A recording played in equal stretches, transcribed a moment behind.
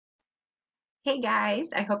Hey guys,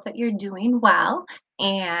 I hope that you're doing well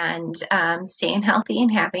and staying healthy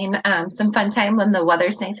and having some fun time when the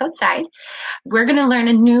weather's nice outside. We're going to learn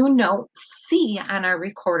a new note C on our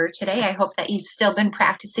recorder today. I hope that you've still been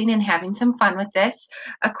practicing and having some fun with this.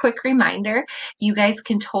 A quick reminder, you guys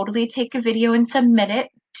can totally take a video and submit it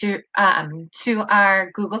to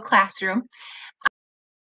our Google Classroom.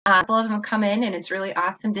 A couple of them come in, and it's really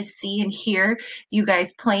awesome to see and hear you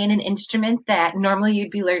guys playing an instrument that normally you'd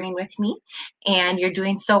be learning with me, and you're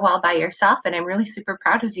doing so well by yourself, and I'm really super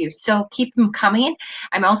proud of you. So keep them coming.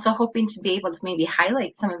 I'm also hoping to be able to maybe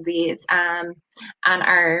highlight some of these on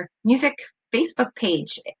our music Facebook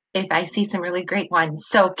page if I see some really great ones.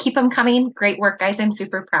 So keep them coming. Great work, guys. I'm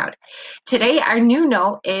super proud. Today, our new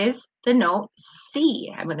note is the note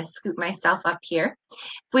C. I'm going to scoop myself up here.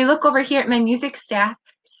 If we look over here at my music staff,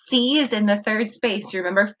 C is in the third space. You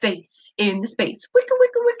remember face in the space. Wicka,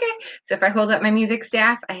 wicka, wicka. So if I hold up my music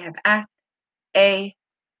staff, I have F, A,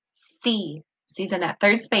 C. C's in that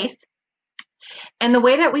third space. And the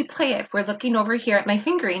way that we play it, if we're looking over here at my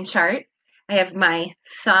fingering chart, I have my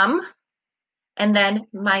thumb and then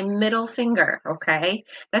my middle finger, okay?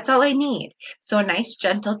 That's all I need. So a nice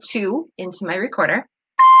gentle 2 into my recorder.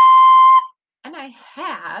 And I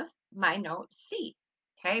have my note C.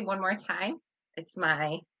 Okay, one more time. It's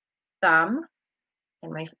my thumb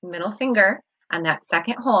and my middle finger on that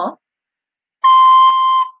second hole,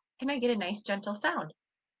 and I get a nice gentle sound.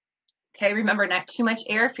 Okay, remember, not too much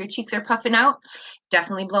air. If your cheeks are puffing out,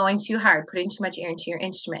 definitely blowing too hard, putting too much air into your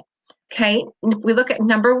instrument. Okay, and if we look at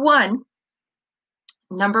number one,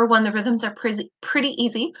 the rhythms are pretty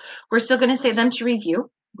easy. We're still going to say them to review.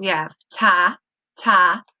 We have ta,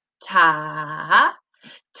 ta, ta,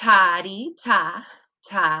 ta-dee, ta,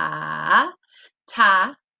 ta,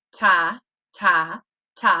 ta, ta, ta,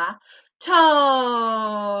 ta,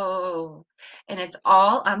 toe. And it's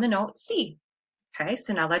all on the note C. Okay,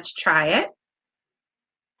 so now let's try it.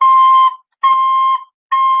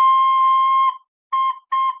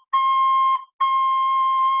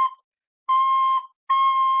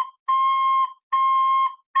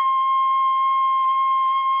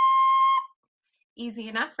 Easy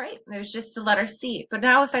enough, right? There's just the letter C. But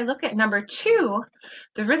now if I look at number 2,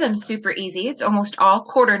 the rhythm's super easy. It's almost all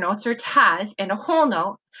quarter notes or tas and a whole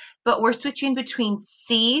note, but we're switching between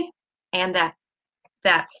C and that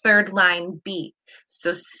third line B.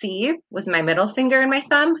 So C was my middle finger and my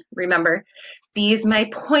thumb. Remember, B is my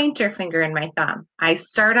pointer finger and my thumb. I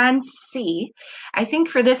start on C. I think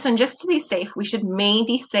for this one, just to be safe, we should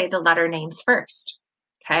maybe say the letter names first.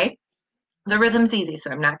 Okay? The rhythm's easy,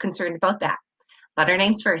 so I'm not concerned about that. Letter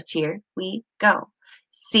names first. Here we go.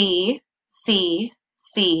 C, C,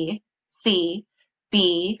 C, C,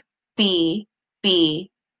 B, B,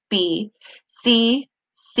 B, B, C,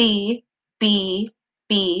 C, B,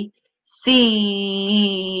 B, C.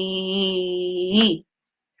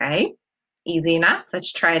 Okay, easy enough.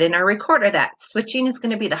 Let's try it in our recorder. That switching is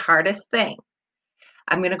going to be the hardest thing.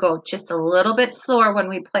 I'm going to go just a little bit slower when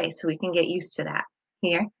we play so we can get used to that.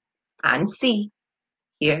 Here, on C.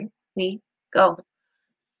 Here we go.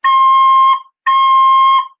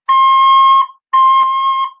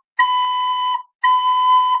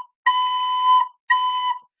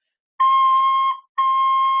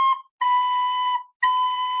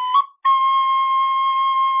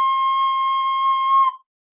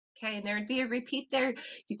 Okay, and there would be a repeat there.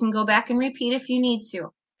 You can go back and repeat if you need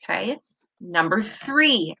to. Okay, number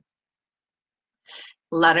 3.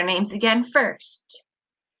 Letter names again first.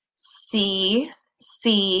 C,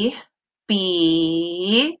 C,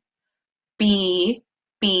 B, B,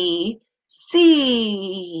 B,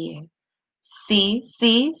 C. C,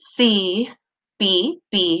 C, C, B,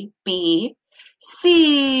 B, B,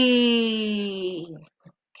 C.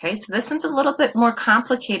 Okay, so this one's a little bit more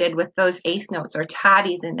complicated with those eighth notes or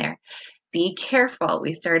toddies in there. Be careful.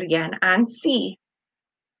 We start again on C.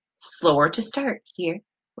 Slower to start. Here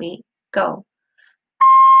we go.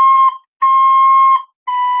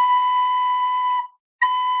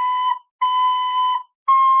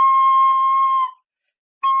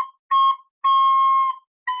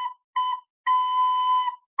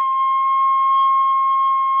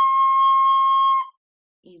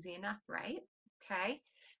 Easy enough, right? Okay.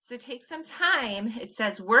 So take some time. It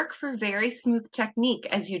says work for very smooth technique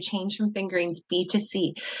as you change from fingerings B to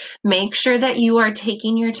C. Make sure that you are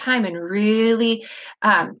taking your time and really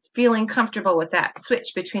feeling comfortable with that switch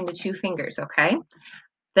between the two fingers, okay?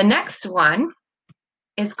 The next one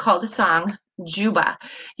is called a song Juba.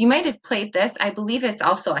 You might have played this. I believe it's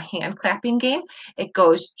also a hand clapping game. It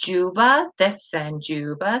goes Juba this and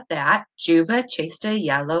Juba that. Juba chased a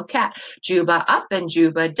yellow cat. Juba up and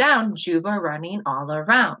Juba down. Juba running all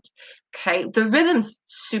around. Okay, the rhythm's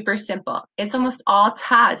super simple. It's almost all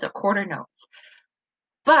tas or quarter notes.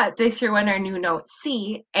 But they threw in our new note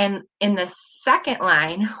C, and in the second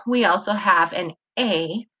line, we also have an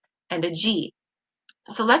A and a G.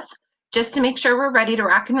 So let's, just to make sure we're ready to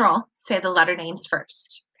rock and roll, say the letter names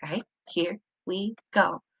first. Okay, here we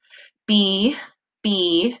go. B,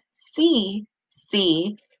 B, C,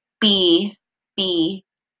 C, B, B,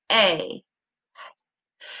 A.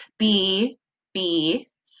 B, B,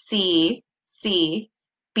 C, C,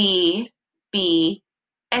 B, B,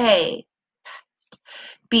 A.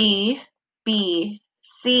 B, B,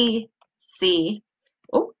 C, C.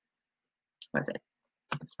 Oh, was it?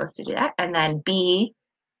 I'm supposed to do that. And then B,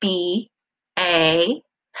 B, A,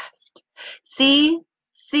 rest. C,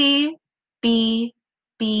 C, B,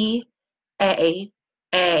 B, A,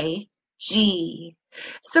 G.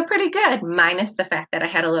 So pretty good, minus the fact that I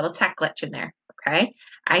had a little tech glitch in there, okay?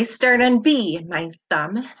 I start on B, my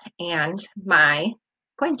thumb and my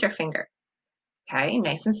pointer finger. Okay,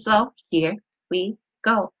 nice and slow. Here we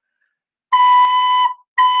go.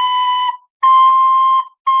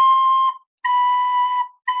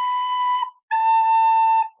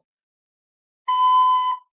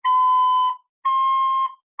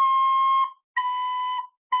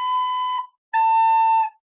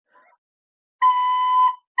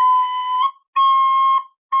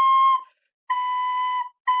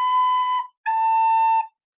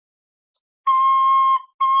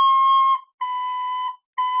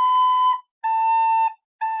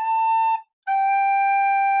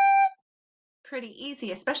 Pretty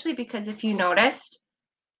easy, especially because if you noticed,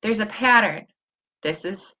 there's a pattern. This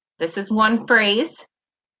is one phrase.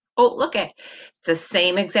 Oh, look at it's the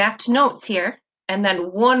same exact notes here. And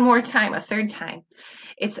then one more time, a third time.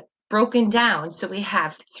 It's broken down. So we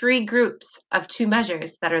have 3 groups of 2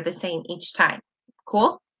 measures that are the same each time.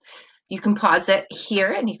 Cool? You can pause it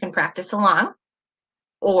here and you can practice along,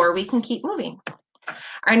 or we can keep moving.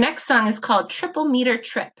 Our next song is called Triple Meter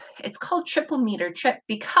Trip. It's called Triple Meter Trip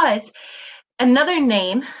because another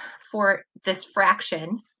name for this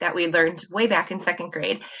fraction that we learned way back in 2nd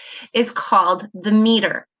grade is called the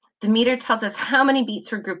meter. The meter tells us how many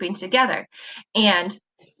beats we're grouping together. And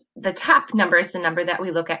the top number is the number that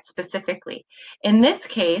we look at specifically. In this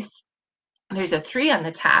case, there's a 3 on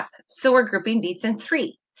the top, so we're grouping beats in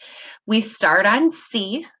 3. We start on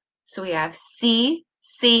C, so we have C,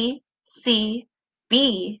 C, C,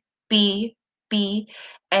 B, B, B,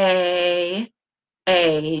 A,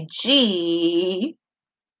 G,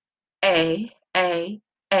 A,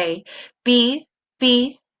 B,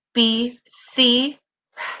 B, B, C,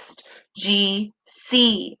 rest, G,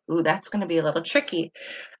 C. Ooh, that's going to be a little tricky.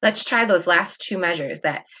 Let's try those last 2 measures,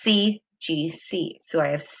 that C, G, C. So I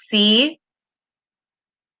have C,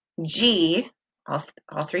 G,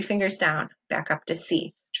 all 3 fingers down, back up to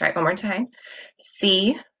C. Try it one more time.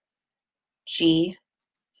 C, G,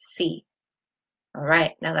 C. All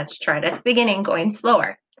right, now let's try it at the beginning, going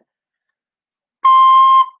slower.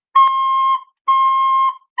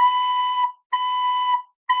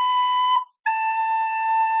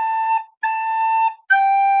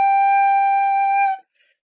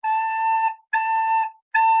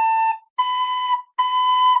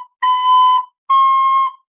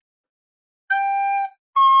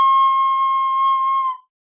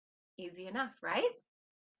 Easy enough, right?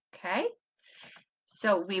 Okay.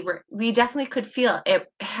 So we definitely could feel it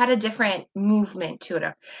had a different movement to it,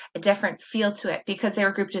 a different feel to it because they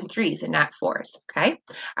were grouped in 3s and not 4s, okay?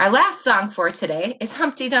 Our last song for today is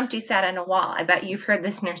Humpty Dumpty Sat on a Wall. I bet you've heard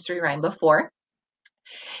this nursery rhyme before.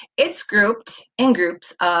 It's grouped in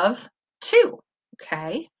groups of 2,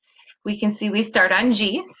 okay? We can see we start on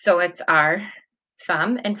G, so it's our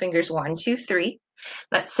thumb and fingers 1, 2, 3.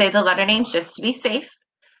 Let's say the letter names just to be safe.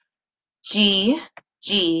 G,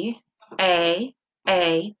 G, A,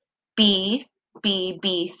 B, B,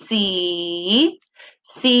 B, C,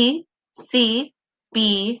 C, C,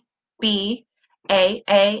 B, B,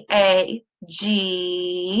 A,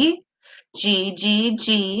 G, G, G,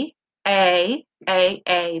 G, A,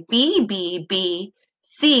 B, B, B,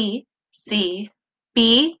 C, C,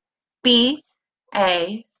 B, B,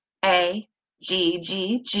 A, G,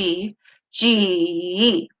 G, G,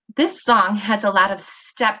 G. This song has a lot of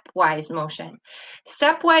stepwise motion.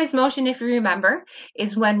 Stepwise motion, if you remember,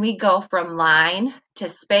 is when we go from line to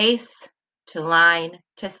space to line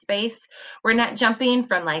to space. We're not jumping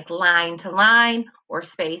from like line to line or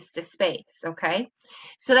space to space, okay?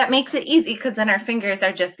 So that makes it easy because then our fingers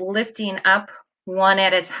are just lifting up one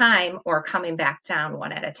at a time or coming back down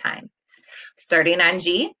one at a time. Starting on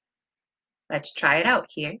G, let's try it out.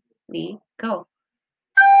 Here we go.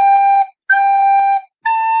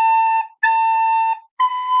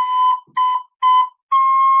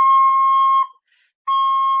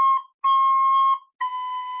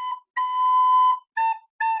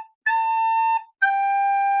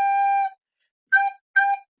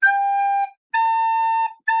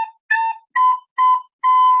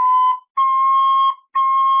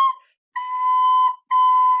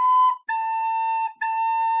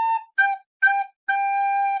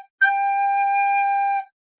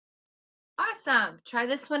 Awesome. Try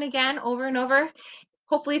this one again over and over.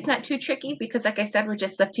 Hopefully it's not too tricky because like I said, we're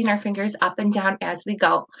just lifting our fingers up and down as we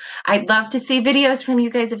go. I'd love to see videos from you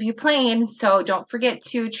guys of you playing, so don't forget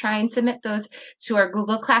to try and submit those to our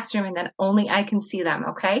Google Classroom and then only I can see them,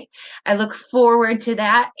 okay? I look forward to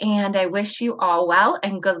that and I wish you all well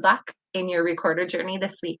and good luck in your recorder journey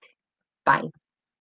this week. Bye.